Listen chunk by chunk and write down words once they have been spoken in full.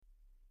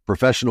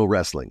Professional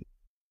wrestling,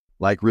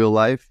 like real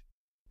life,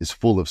 is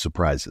full of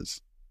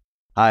surprises.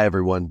 Hi,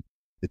 everyone.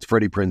 It's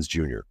Freddie Prinze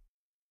Jr.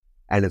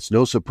 And it's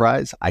no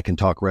surprise I can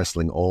talk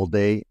wrestling all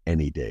day,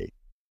 any day.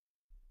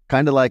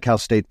 Kind of like how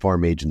State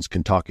Farm agents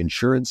can talk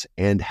insurance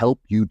and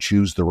help you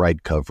choose the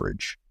right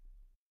coverage.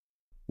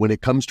 When it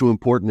comes to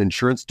important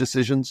insurance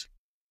decisions,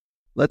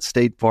 let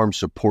State Farm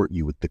support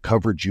you with the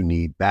coverage you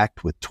need,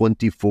 backed with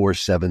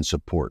 24/7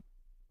 support.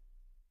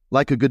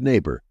 Like a good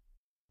neighbor,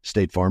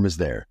 State Farm is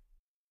there.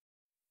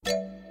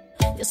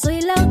 Yo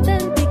soy la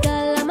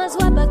auténtica, la más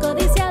guapa,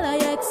 codiciada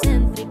y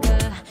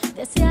excéntrica,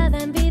 deseada,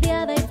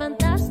 envidiada y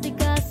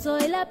fantástica.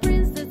 Soy la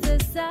princesa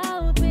de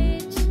South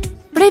Beach.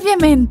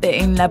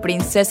 Previamente en La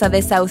Princesa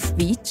de South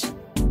Beach,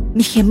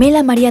 mi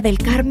gemela María del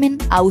Carmen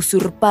ha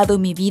usurpado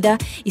mi vida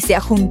y se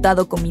ha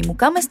juntado con mi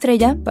mucama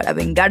estrella para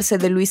vengarse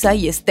de Luisa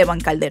y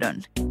Esteban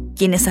Calderón,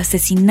 quienes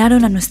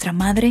asesinaron a nuestra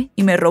madre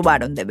y me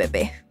robaron de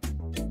bebé.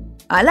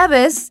 A la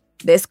vez,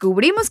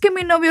 descubrimos que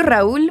mi novio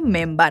Raúl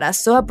me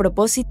embarazó a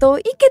propósito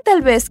y que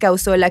tal vez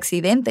causó el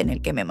accidente en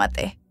el que me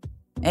maté.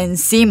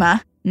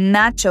 Encima,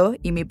 Nacho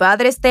y mi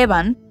padre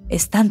Esteban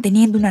están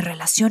teniendo una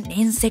relación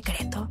en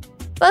secreto.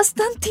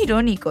 Bastante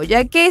irónico,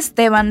 ya que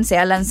Esteban se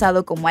ha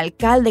lanzado como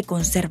alcalde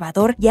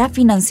conservador y ha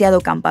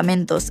financiado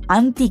campamentos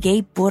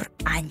anti-gay por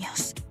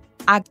años.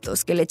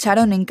 Actos que le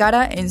echaron en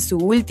cara en su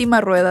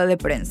última rueda de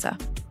prensa.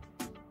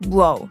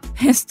 Wow,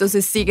 esto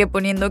se sigue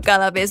poniendo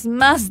cada vez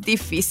más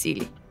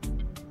difícil.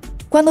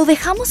 Cuando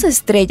dejamos a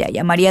Estrella y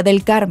a María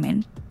del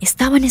Carmen,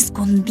 estaban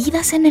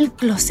escondidas en el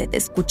closet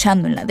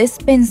escuchando en la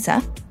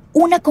despensa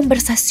una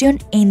conversación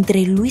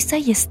entre Luisa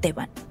y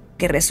Esteban,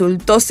 que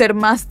resultó ser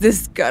más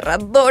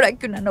desgarradora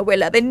que una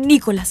novela de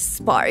Nicholas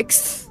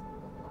Sparks.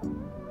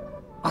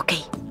 Ok,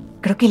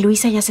 creo que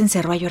Luisa ya se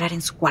encerró a llorar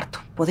en su cuarto.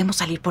 Podemos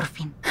salir por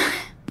fin.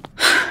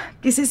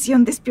 ¡Qué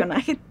sesión de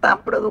espionaje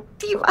tan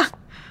productiva!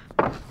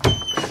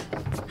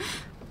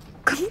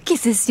 ¿Cómo que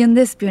sesión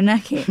de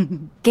espionaje?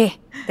 ¿Qué?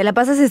 ¿Te la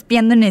pasas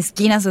espiando en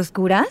esquinas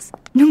oscuras?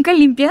 ¿Nunca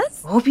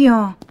limpias?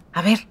 Obvio.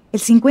 A ver, el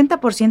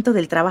 50%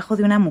 del trabajo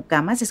de una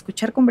mucama es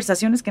escuchar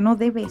conversaciones que no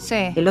debe.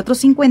 Sí. El otro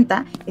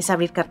 50% es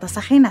abrir cartas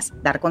ajenas,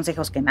 dar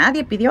consejos que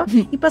nadie pidió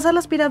y pasar la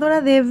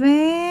aspiradora de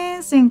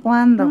vez en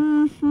cuando.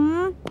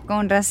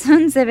 Con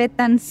razón se ve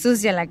tan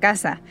sucia la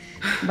casa.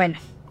 Bueno,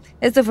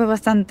 esto fue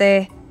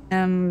bastante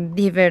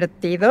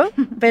divertido,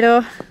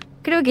 pero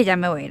creo que ya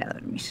me voy a ir a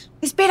dormir.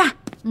 ¡Espera!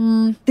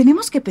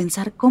 Tenemos que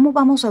pensar cómo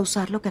vamos a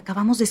usar lo que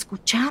acabamos de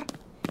escuchar.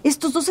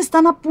 Estos dos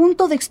están a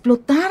punto de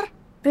explotar.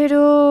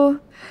 Pero...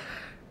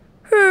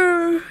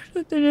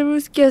 ¿lo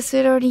tenemos que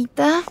hacer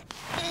ahorita?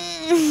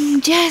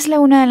 Ya es la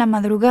 1 de la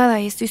madrugada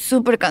y estoy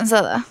súper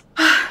cansada.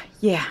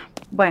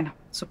 Bueno,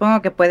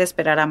 supongo que puede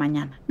esperar a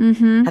mañana.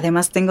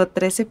 Además, tengo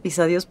 3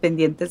 episodios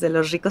pendientes de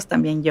Los ricos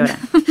también lloran.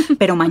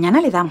 Pero mañana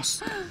le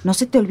damos. No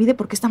se te olvide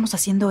por qué estamos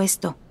haciendo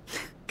esto.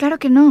 Claro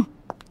que no.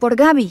 Por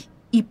Gaby.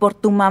 Y por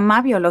tu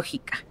mamá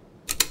biológica.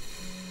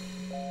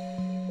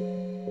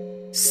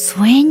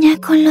 Sueña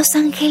con los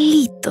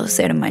angelitos,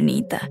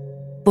 hermanita,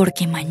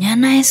 porque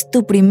mañana es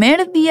tu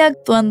primer día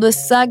actuando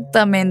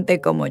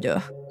exactamente como yo.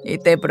 Y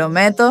te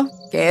prometo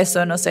que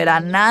eso no será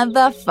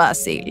nada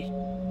fácil.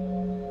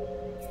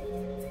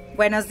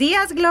 Buenos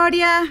días,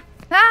 Gloria.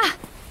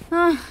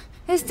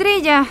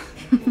 Estrella.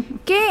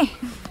 ¿Qué?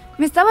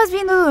 ¿Me estabas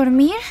viendo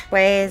dormir?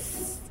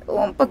 Pues,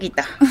 un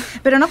poquito.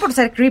 Pero no por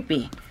ser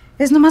creepy.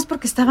 Es nomás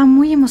porque estaba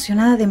muy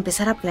emocionada de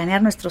empezar a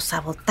planear nuestro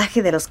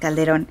sabotaje de los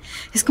Calderón.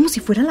 Es como si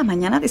fuera la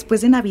mañana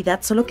después de Navidad,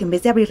 solo que en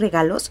vez de abrir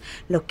regalos,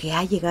 lo que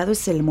ha llegado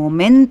es el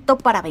momento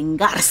para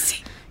vengarse.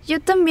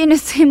 Yo también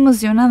estoy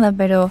emocionada,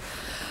 pero...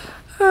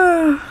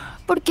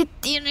 ¿por qué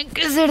tiene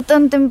que ser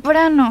tan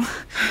temprano?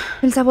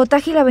 ¿El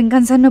sabotaje y la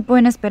venganza no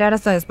pueden esperar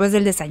hasta después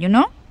del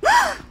desayuno?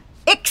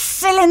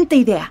 ¡Excelente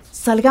idea!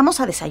 Salgamos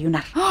a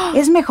desayunar.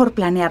 Es mejor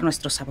planear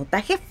nuestro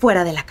sabotaje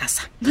fuera de la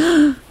casa.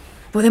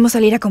 ¿Podemos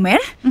salir a comer?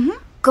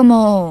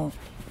 ¿Como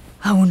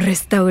a un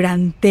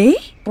restaurante?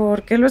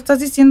 ¿Por qué lo estás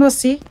diciendo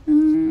así?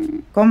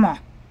 ¿Cómo?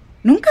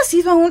 ¿Nunca has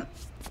ido a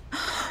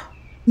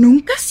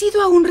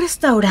un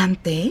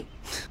restaurante?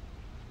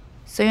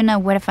 Soy una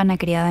huérfana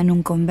criada en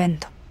un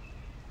convento.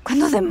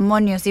 ¿Cuándo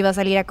demonios iba a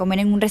salir a comer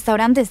en un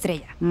restaurante,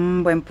 Estrella?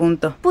 Buen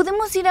punto.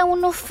 ¿Podemos ir a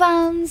uno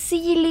fancy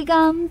y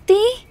elegante?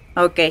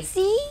 Ok.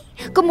 ¿Sí?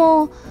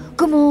 ¿Como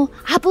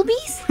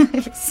Applebee's?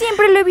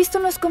 Siempre lo he visto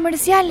en los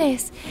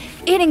comerciales.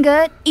 Eating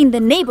good in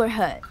the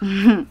neighborhood.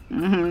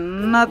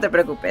 No te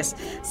preocupes.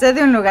 Sé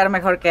de un lugar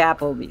mejor que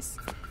Applebee's.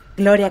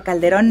 Gloria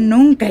Calderón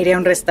nunca iría a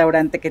un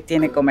restaurante que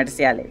tiene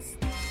comerciales.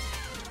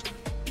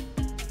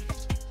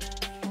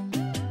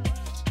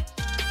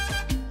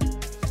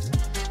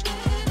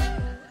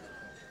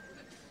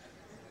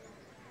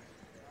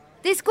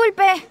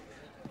 Disculpe.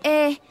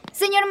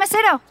 Señor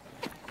mesero.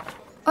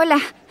 Hola.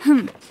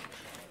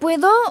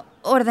 ¿Puedo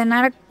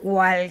ordenar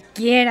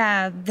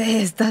cualquiera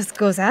de estas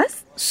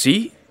cosas?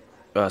 Sí,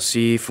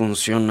 así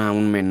funciona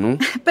un menú.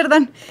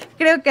 Perdón,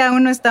 creo que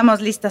aún no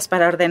estamos listas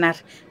para ordenar.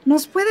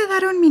 ¿Nos puede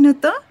dar un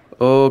minuto?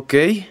 Ok.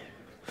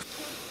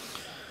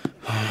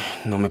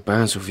 No me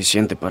pagan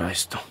suficiente para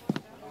esto.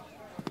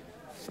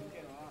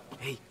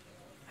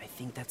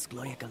 think that's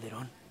Gloria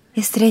Calderón.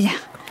 Estrella,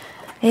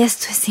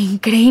 esto es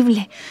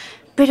increíble,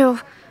 pero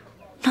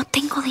no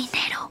tengo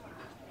dinero.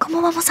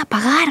 ¿Cómo vamos a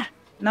pagar?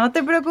 No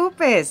te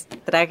preocupes,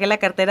 traje la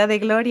cartera de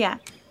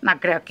Gloria. No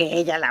creo que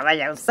ella la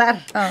vaya a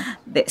usar.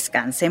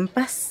 Descanse en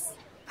paz.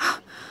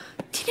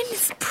 ¡Tienen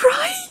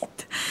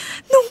Sprite!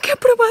 ¡Nunca he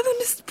probado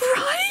un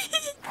Sprite!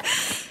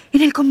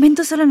 En el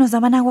convento solo nos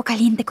daban agua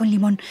caliente con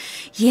limón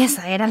y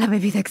esa era la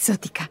bebida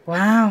exótica.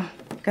 Wow,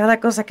 cada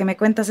cosa que me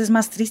cuentas es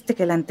más triste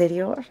que la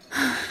anterior.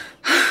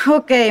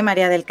 Ok,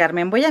 María del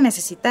Carmen, voy a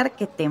necesitar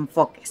que te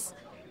enfoques.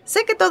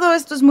 Sé que todo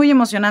esto es muy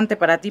emocionante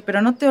para ti,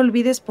 pero no te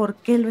olvides por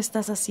qué lo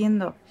estás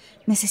haciendo.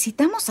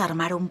 Necesitamos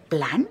armar un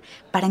plan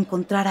para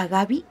encontrar a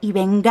Gaby y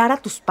vengar a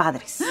tus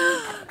padres.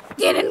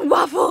 ¡Tienen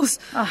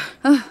waffles!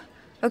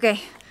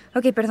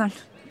 Ok, perdón.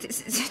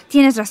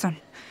 Tienes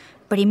razón.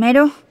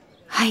 Primero,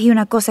 hay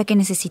una cosa que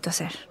necesito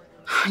hacer.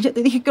 Ya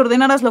te dije que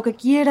ordenaras lo que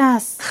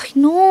quieras. Ay,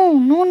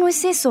 no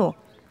es eso.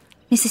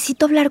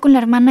 Necesito hablar con la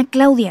hermana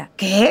Claudia.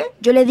 ¿Qué?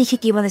 Yo le dije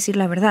que iba a decir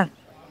la verdad.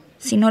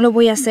 Si no lo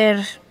voy a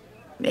hacer,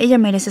 ella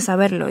merece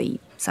saberlo y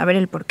saber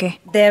el por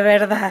qué. De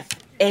verdad,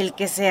 el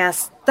que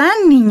seas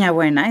tan niña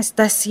buena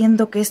está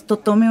haciendo que esto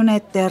tome una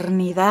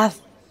eternidad.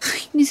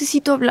 Ay,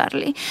 necesito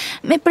hablarle.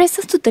 ¿Me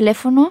prestas tu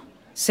teléfono?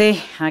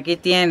 Sí, aquí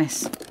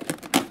tienes.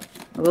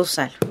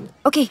 Úsalo.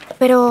 Ok,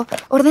 pero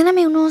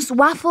ordéname unos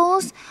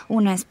waffles,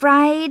 una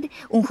Sprite,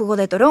 un jugo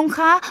de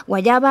toronja,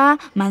 guayaba,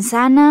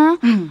 manzana.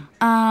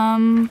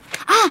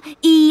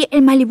 Y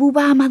el Malibu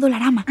Bahama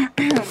Dollarama.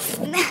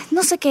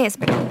 No sé qué es,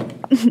 pero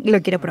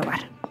lo quiero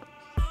probar.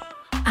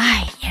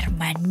 Ay,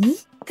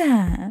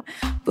 hermanita.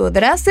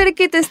 Podrá ser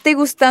que te esté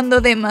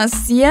gustando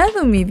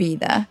demasiado mi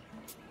vida,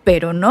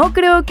 pero no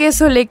creo que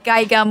eso le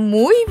caiga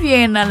muy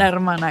bien a la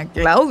hermana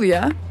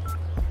Claudia.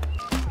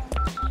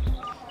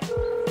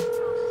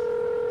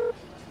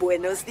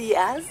 Buenos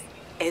días.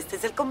 Este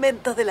es el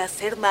convento de las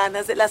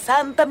Hermanas de la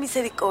Santa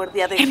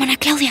Misericordia de... Hermana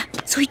Claudia,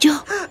 soy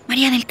yo,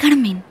 María del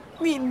Carmen.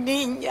 Mi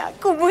niña,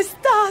 ¿cómo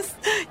estás?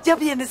 Ya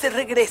vienes de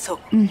regreso.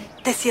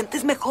 ¿Te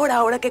sientes mejor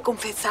ahora que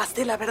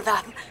confesaste la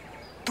verdad?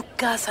 Tu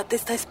casa te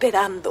está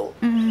esperando.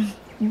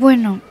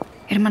 Bueno,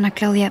 hermana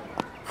Claudia,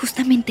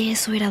 justamente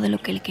eso era de lo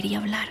que le quería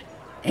hablar.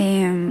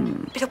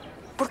 Pero,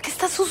 ¿por qué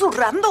estás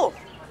susurrando?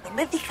 No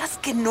me digas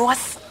que no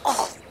has...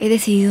 He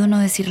decidido no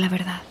decir la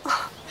verdad.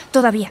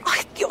 Todavía.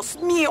 ¡Ay, Dios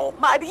mío,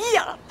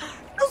 María!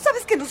 ¿No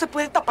sabes que no se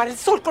puede tapar el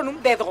sol con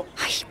un dedo?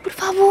 Ay, por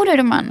favor,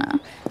 hermana.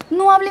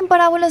 No hablen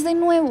parábolas de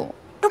nuevo.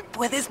 No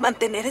puedes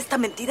mantener esta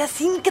mentira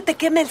sin que te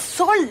queme el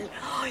sol.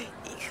 Ay,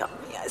 hija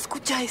mía,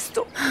 escucha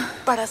esto.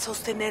 Para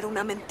sostener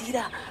una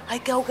mentira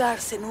hay que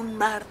ahogarse en un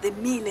mar de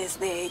miles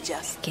de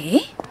ellas.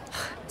 ¿Qué?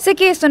 Sé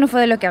que esto no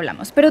fue de lo que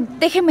hablamos, pero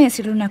déjeme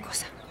decirle una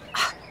cosa.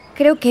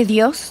 Creo que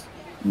Dios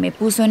me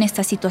puso en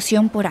esta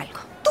situación por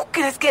algo. ¿Tú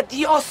crees que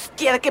Dios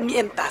quiere que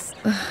mientas?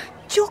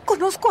 Yo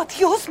conozco a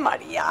Dios,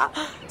 María.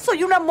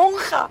 Soy una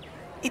monja.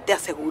 Y te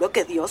aseguro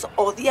que Dios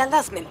odia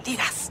las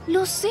mentiras.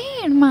 Lo sé,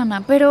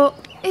 hermana, pero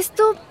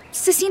esto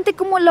se siente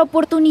como la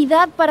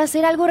oportunidad para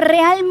hacer algo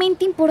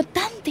realmente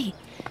importante.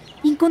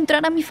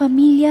 Encontrar a mi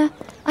familia,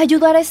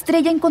 ayudar a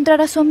Estrella a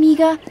encontrar a su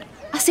amiga,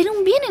 hacer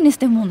un bien en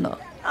este mundo.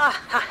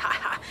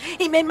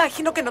 Y me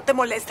imagino que no te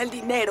molesta el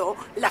dinero,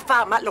 la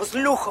fama, los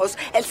lujos,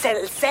 el ser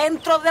el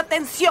centro de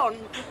atención.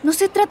 No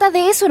se trata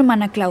de eso,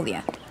 hermana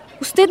Claudia.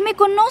 Usted me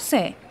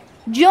conoce.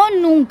 Yo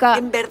nunca...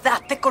 En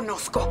verdad te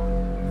conozco.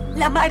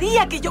 La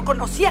María que yo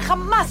conocía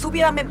jamás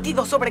hubiera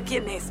mentido sobre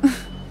quién es.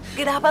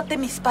 Grábate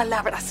mis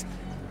palabras.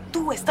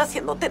 Tú estás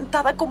siendo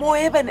tentada como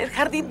Eva en el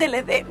jardín del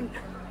Edén,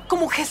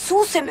 como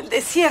Jesús en el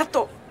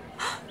desierto,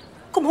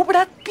 como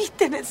Brad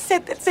Pitt en el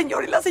set del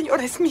señor y la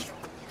señora Smith.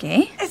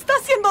 ¿Qué?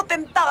 Estás siendo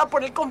tentada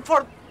por el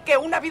confort que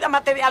una vida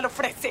material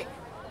ofrece.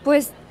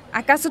 Pues,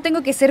 ¿acaso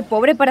tengo que ser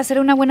pobre para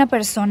ser una buena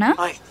persona?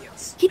 Ay,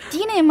 Dios. ¿Qué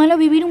tiene de malo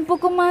vivir un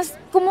poco más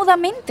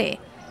cómodamente?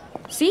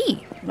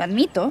 Sí, lo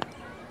admito.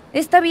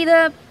 Esta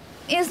vida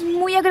es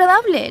muy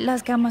agradable.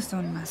 Las camas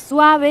son más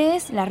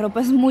suaves, la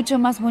ropa es mucho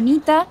más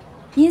bonita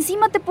y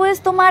encima te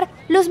puedes tomar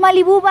los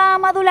Malibu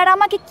Bahama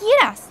Dollarama que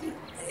quieras.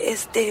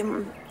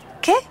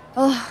 ¿Qué?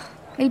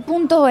 El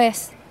punto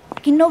es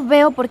que no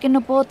veo por qué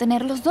no puedo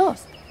tener los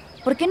dos.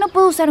 ¿Por qué no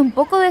puedo usar un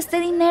poco de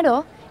este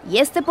dinero y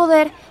este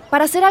poder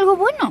para hacer algo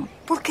bueno?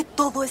 Porque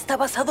todo está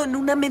basado en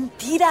una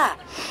mentira.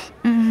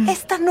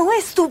 Esta no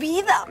es tu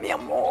vida, mi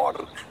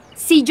amor.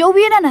 Si yo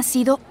hubiera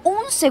nacido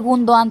un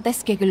segundo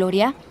antes que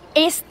Gloria,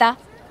 esta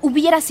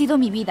hubiera sido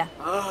mi vida.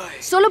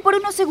 Solo por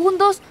unos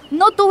segundos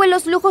no tuve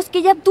los lujos que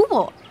ella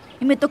tuvo.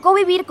 Y me tocó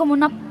vivir como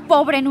una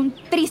pobre en un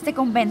triste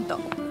convento.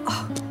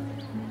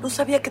 No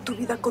sabía que tu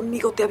vida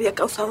conmigo te había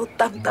causado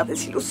tanta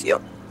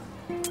desilusión.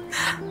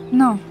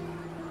 No,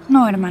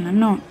 hermana,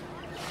 no.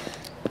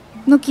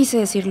 No quise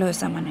decirlo de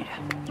esa manera.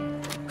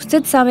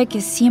 Usted sabe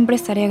que siempre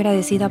estaré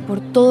agradecida por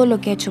todo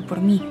lo que ha hecho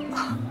por mí.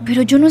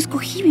 Pero yo no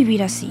escogí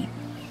vivir así.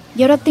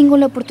 Y ahora tengo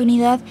la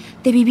oportunidad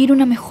de vivir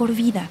una mejor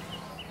vida.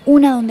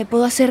 Una donde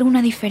puedo hacer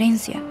una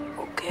diferencia.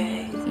 Ok.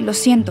 Y lo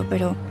siento,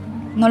 pero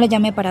no la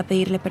llamé para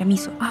pedirle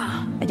permiso.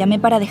 La llamé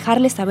para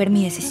dejarle saber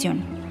mi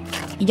decisión.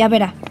 Y ya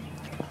verá,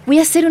 Voy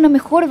a ser una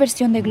mejor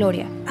versión de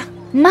Gloria.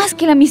 Más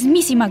que la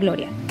mismísima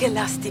Gloria. Qué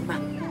lástima,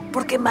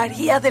 porque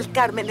María del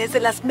Carmen es de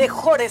las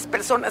mejores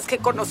personas que he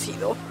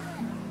conocido.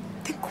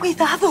 Ten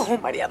cuidado,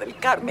 María del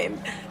Carmen.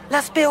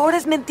 Las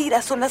peores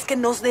mentiras son las que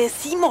nos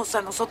decimos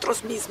a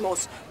nosotros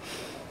mismos.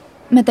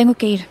 Me tengo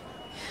que ir.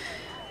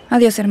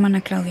 Adiós,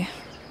 hermana Claudia.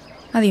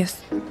 Adiós.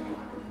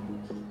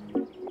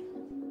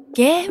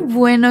 Qué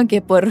bueno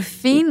que por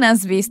fin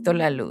has visto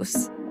la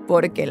luz,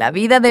 porque la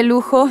vida de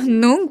lujo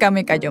nunca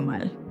me cayó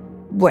mal.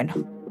 Bueno,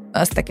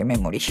 hasta que me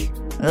morí.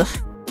 Ugh.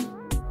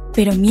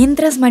 Pero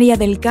mientras María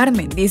del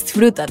Carmen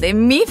disfruta de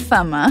mi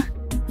fama,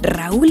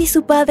 Raúl y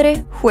su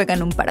padre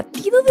juegan un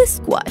partido de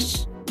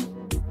squash.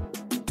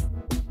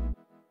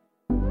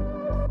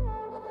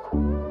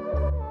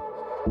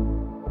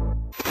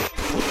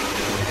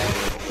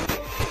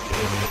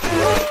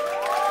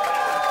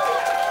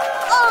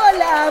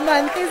 Hola,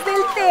 amantes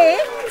del té.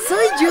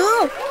 Soy yo,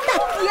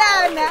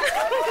 Tatiana.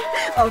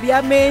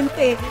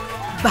 Obviamente.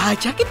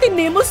 Vaya que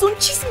tenemos un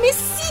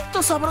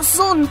chismecito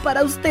sabrosón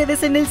para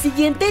ustedes en el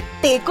siguiente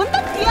Té con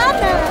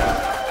Tatiana.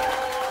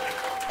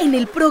 En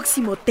el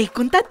próximo Té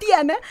con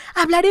Tatiana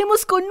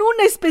hablaremos con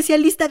una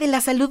especialista de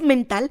la salud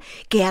mental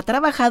que ha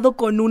trabajado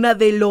con una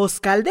de los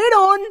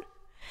Calderón.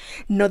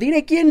 No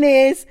diré quién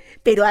es,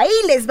 pero ahí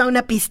les va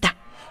una pista.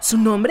 Su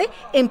nombre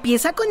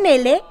empieza con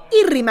L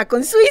y rima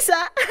con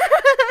Suiza.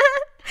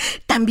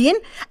 También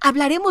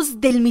hablaremos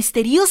del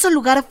misterioso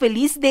lugar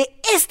feliz de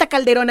esta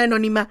Calderón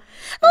anónima.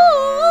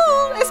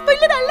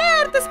 ¡Spoiler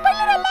alert!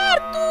 ¡Spoiler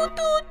alert!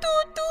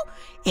 ¡Tú!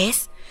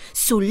 Es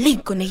su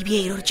Lincoln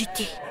Aviator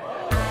GT.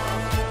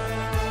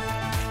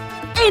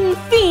 En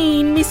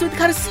fin, mis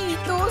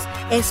sweetheartsitos,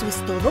 eso es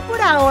todo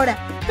por ahora.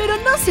 Pero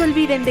no se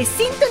olviden de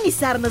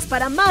sintonizarnos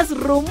para más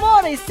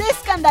rumores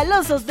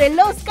escandalosos de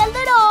los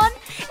Calderón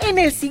en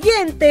el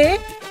siguiente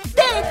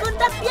Té con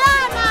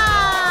Tatiana.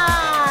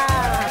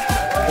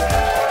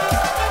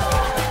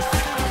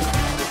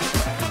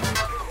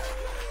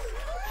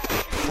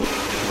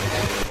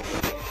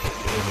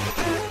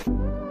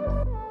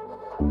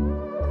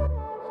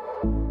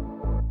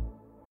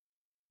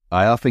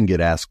 I often get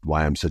asked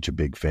why I'm such a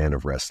big fan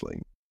of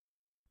wrestling,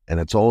 and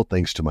it's all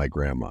thanks to my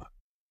grandma.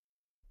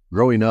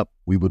 Growing up,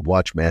 we would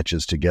watch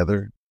matches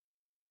together,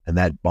 and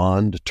that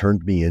bond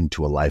turned me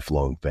into a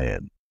lifelong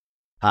fan.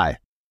 Hi,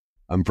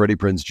 I'm Freddie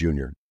Prinze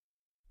Jr.,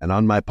 and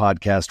on my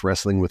podcast,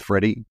 Wrestling with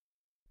Freddie,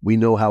 we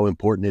know how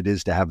important it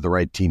is to have the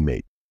right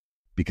teammate,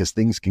 because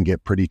things can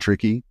get pretty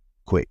tricky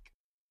quick.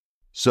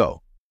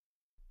 So,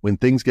 when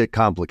things get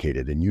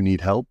complicated and you need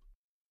help,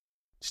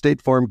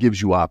 State Farm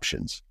gives you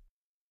options.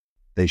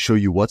 They show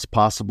you what's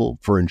possible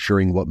for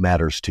ensuring what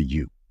matters to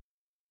you.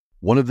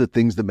 One of the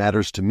things that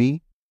matters to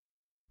me,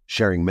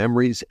 sharing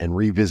memories and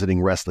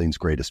revisiting wrestling's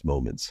greatest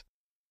moments.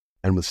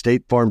 And with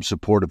State Farm's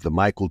support of the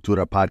My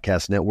Cultura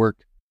Podcast Network,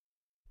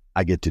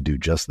 I get to do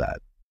just that.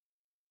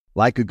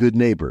 Like a good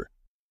neighbor,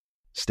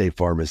 State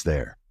Farm is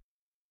there.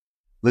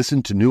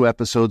 Listen to new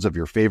episodes of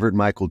your favorite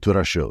My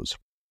Cultura shows,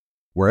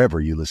 wherever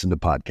you listen to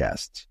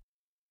podcasts.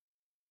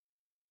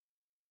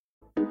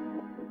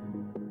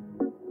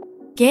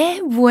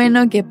 Qué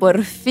bueno que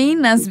por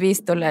fin has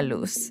visto la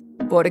luz,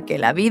 porque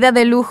la vida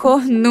de lujo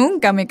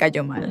nunca me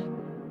cayó mal.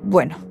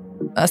 Bueno,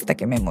 hasta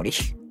que me morí.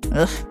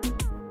 Ugh.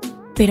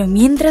 Pero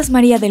mientras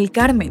María del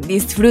Carmen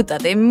disfruta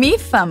de mi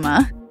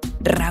fama,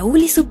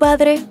 Raúl y su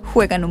padre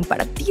juegan un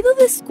partido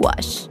de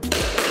squash.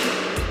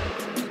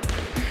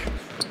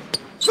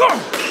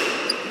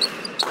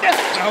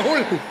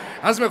 Raúl,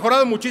 has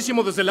mejorado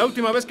muchísimo desde la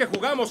última vez que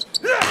jugamos.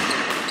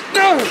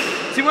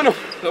 Sí, bueno,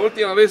 la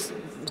última vez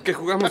que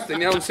jugamos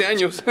tenía 11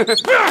 años.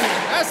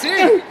 ¡Ah, sí!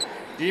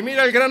 Y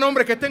mira el gran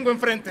hombre que tengo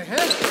enfrente,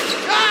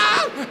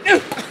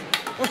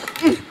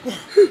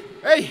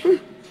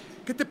 ¡Ey!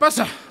 ¿Qué te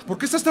pasa? ¿Por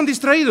qué estás tan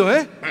distraído,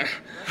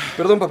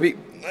 Perdón, papi.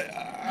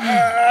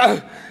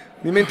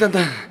 Mi mente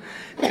anda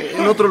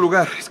en otro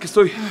lugar. Es que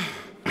estoy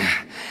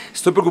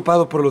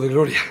preocupado por lo de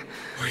Gloria.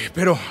 Oye,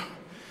 pero...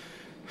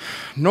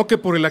 ¿no que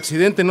por el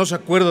accidente no se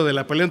acuerda de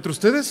la pelea entre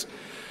ustedes?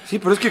 Sí,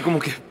 pero es que como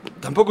que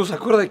tampoco se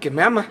acuerda de que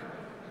me ama.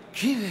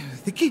 ¿Qué?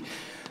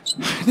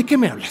 ¿De qué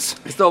me hablas?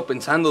 He estado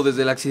pensando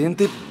desde el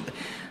accidente.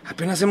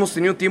 Apenas hemos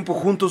tenido tiempo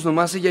juntos,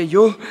 nomás ella y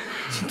yo.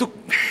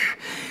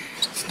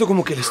 Siento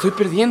como que la estoy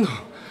perdiendo.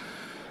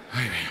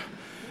 Ay,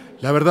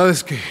 la verdad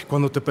es que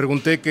cuando te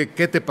pregunté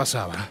qué te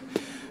pasaba,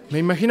 me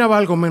imaginaba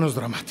algo menos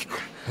dramático.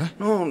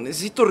 No,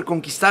 necesito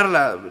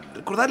reconquistarla.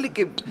 Recordarle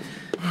que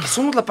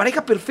somos la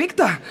pareja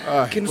perfecta.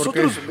 Ay, que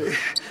nosotros...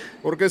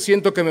 ¿Por qué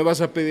siento que me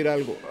vas a pedir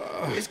algo?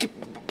 Es que...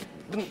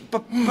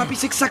 Papi,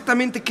 sé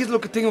exactamente qué es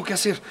lo que tengo que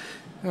hacer.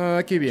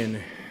 Aquí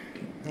viene.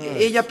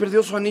 Ella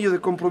perdió su anillo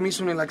de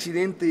compromiso en el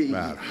accidente.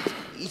 Claro.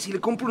 Y si le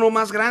compro uno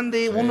más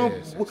grande,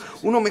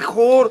 uno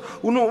mejor,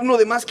 uno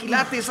de más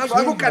quilates,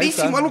 algo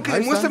carísimo, algo que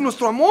demuestre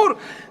nuestro amor.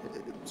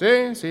 Sí,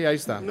 ahí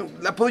está. No,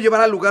 la puedo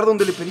llevar al lugar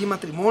donde le pedí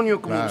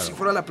matrimonio, como si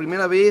fuera la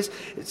primera vez.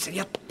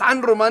 Sería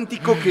tan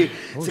romántico que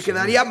se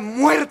quedaría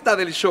muerta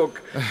del shock.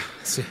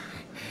 Sí.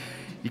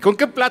 ¿Y con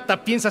qué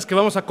plata piensas que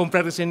vamos a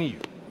comprar ese anillo?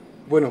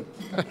 Bueno,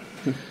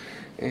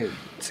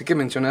 Sé que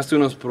mencionaste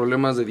unos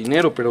problemas de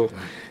dinero, pero...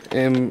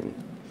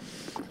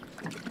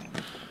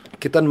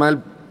 ¿qué tan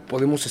mal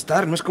podemos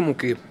estar? No es como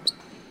que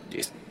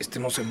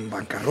estemos en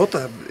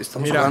bancarrota.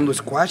 Estamos jugando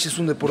squash, es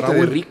un deporte Raúl,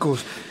 de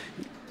ricos.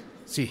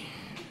 Sí,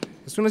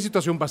 es una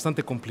situación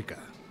bastante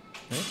complicada.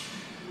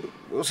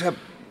 O sea,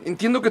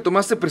 entiendo que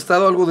tomaste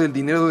prestado algo del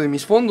dinero de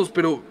mis fondos,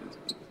 pero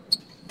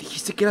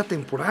dijiste que era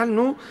temporal,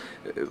 ¿no?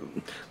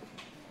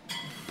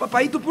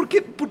 Papaito, ¿por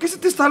qué se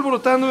te está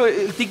alborotando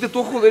el tic de tu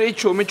ojo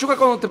derecho? Me choca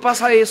cuando te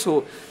pasa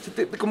eso.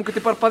 Como que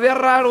te parpadea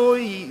raro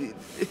y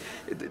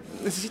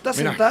necesitas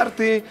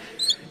sentarte.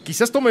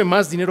 Quizás tome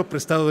más dinero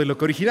prestado de lo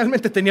que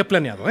originalmente tenía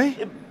planeado,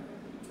 ¿eh?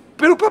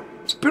 Pero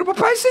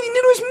papá, ese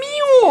dinero es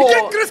mío.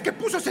 ¿Quién crees que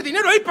puso ese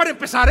dinero ahí para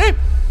empezar, eh?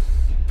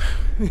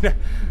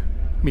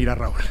 Mira,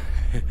 Raúl.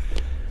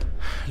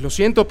 Lo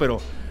siento, pero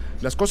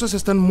las cosas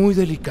están muy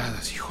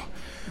delicadas, hijo.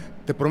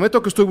 Te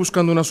prometo que estoy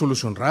buscando una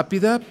solución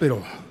rápida,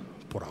 pero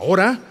por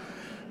ahora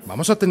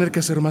vamos a tener que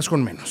hacer más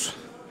con menos.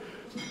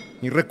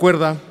 Y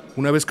recuerda,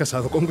 una vez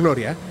casado con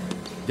Gloria,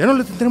 ya no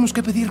le tendremos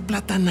que pedir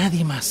plata a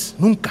nadie más,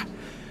 nunca.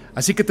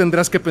 Así que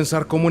tendrás que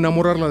pensar cómo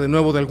enamorarla de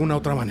nuevo de alguna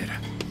otra manera.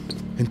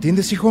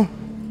 ¿Entiendes, hijo?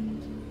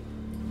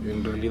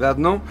 En realidad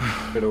no,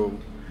 pero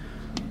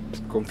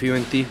confío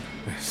en ti,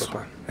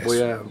 papá.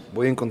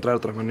 Voy a encontrar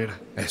otra manera.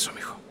 Eso,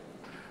 mijo.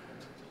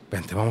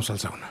 Vente, vamos al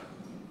sauna.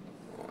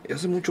 Y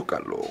hace mucho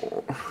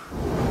calor.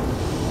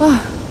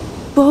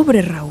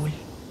 Pobre Raúl.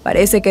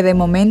 Parece que de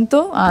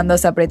momento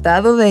andas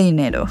apretado de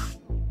dinero.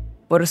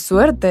 Por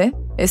suerte,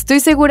 estoy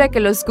segura que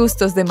los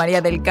gustos de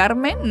María del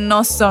Carmen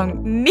no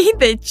son ni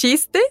de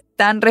chiste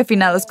tan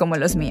refinados como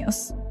los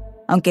míos.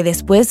 Aunque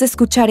después de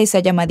escuchar esa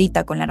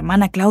llamadita con la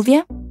hermana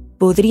Claudia,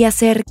 podría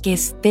ser que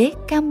esté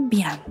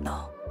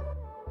cambiando.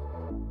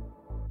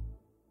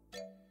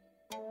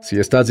 Si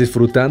estás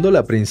disfrutando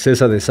La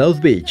Princesa de South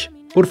Beach,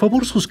 por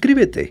favor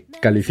suscríbete,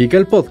 califica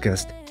el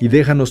podcast y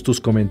déjanos tus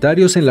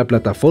comentarios en la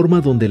plataforma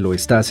donde lo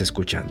estás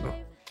escuchando.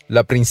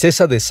 La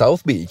Princesa de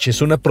South Beach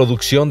es una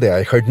producción de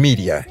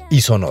iHeartMedia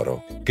y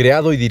Sonoro,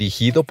 creado y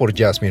dirigido por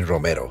Jasmine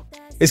Romero.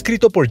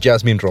 Escrito por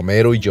Jasmine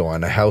Romero y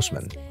Joanna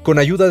Hausman, con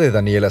ayuda de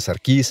Daniela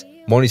Sarkis,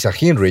 Monisa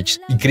Hinrichs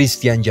y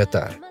Cristian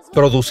Yatar.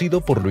 Producido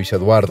por Luis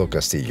Eduardo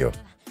Castillo.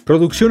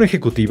 Producción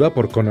ejecutiva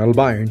por Conal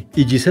Byrne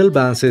y Giselle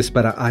Vances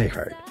para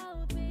iHeart.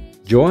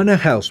 Joanna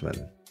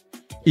Hausman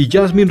y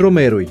Jasmine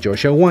Romero y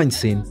Joshua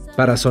Weinstein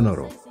para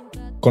Sonoro.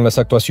 Con las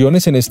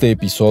actuaciones en este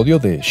episodio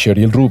de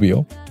Sheryl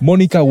Rubio,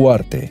 Mónica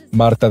Huarte,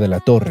 Marta de la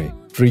Torre,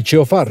 Richie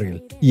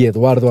O'Farrell y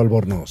Eduardo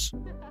Albornoz.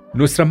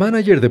 Nuestra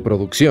manager de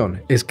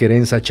producción es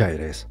Querenza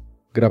Chaires.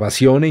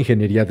 Grabación e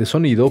ingeniería de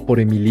sonido por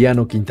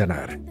Emiliano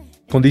Quintanar.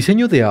 Con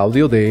diseño de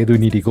audio de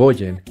Edwin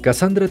Irigoyen,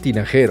 Cassandra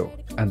Tinajero,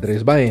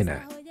 Andrés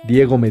Baena,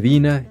 Diego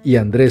Medina y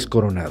Andrés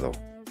Coronado.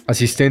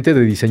 Asistente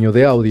de diseño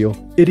de audio,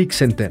 Eric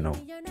Centeno.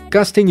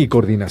 Casting y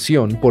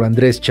coordinación por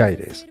Andrés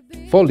Chaires.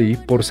 Foley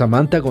por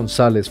Samantha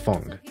González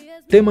Fong.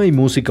 Tema y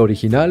música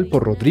original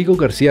por Rodrigo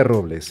García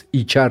Robles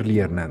y Charlie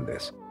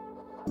Hernández.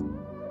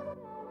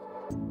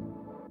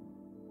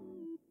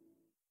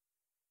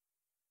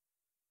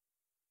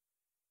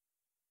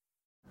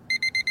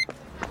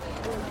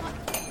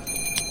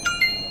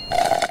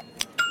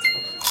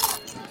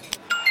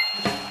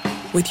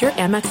 With your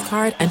Amex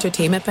card,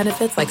 entertainment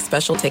benefits like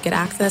special ticket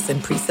access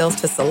and pre-sales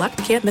to select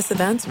can't-miss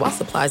events while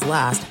supplies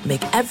last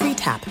make every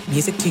tap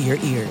music to your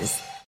ears.